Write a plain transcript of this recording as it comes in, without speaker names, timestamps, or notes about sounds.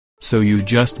So you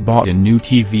just bought a new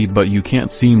TV but you can't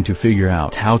seem to figure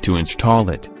out how to install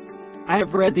it. I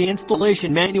have read the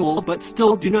installation manual but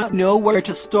still do not know where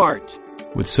to start.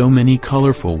 With so many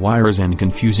colorful wires and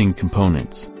confusing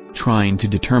components, trying to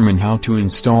determine how to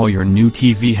install your new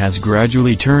TV has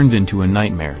gradually turned into a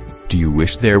nightmare. Do you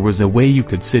wish there was a way you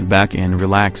could sit back and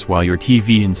relax while your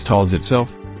TV installs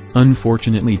itself?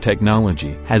 Unfortunately,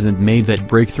 technology hasn't made that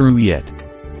breakthrough yet.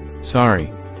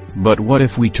 Sorry. But what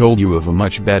if we told you of a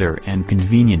much better and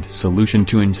convenient solution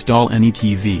to install any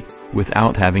TV,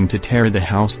 without having to tear the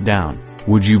house down?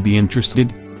 Would you be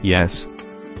interested? Yes?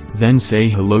 Then say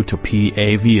hello to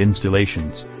PAV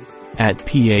Installations. At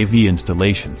PAV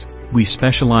Installations, we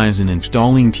specialize in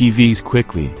installing TVs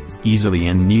quickly, easily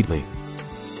and neatly.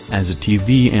 As a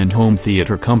TV and home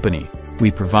theater company, we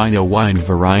provide a wide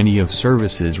variety of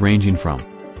services ranging from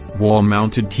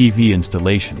wall-mounted TV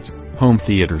installations, home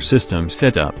theater system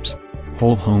setups,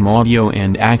 whole home audio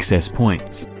and access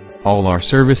points. All our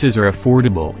services are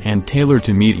affordable and tailored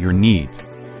to meet your needs.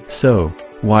 So,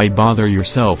 why bother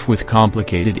yourself with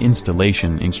complicated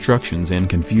installation instructions and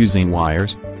confusing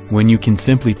wires, when you can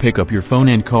simply pick up your phone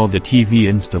and call the TV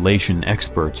installation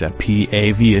experts at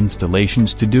PAV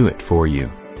Installations to do it for you,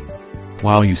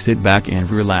 while you sit back and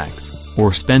relax,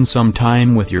 or spend some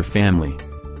time with your family.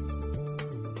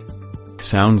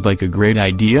 Sounds like a great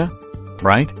idea,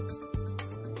 right?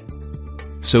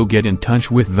 So get in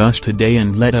touch with us today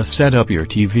and let us set up your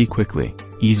TV quickly,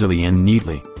 easily and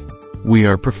neatly. We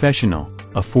are professional,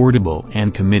 affordable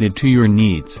and committed to your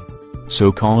needs.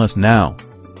 So call us now,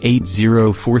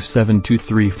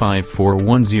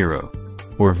 8047235410,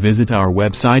 or visit our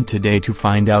website today to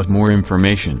find out more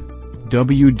information.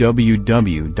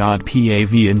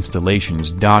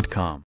 www.pavinstallations.com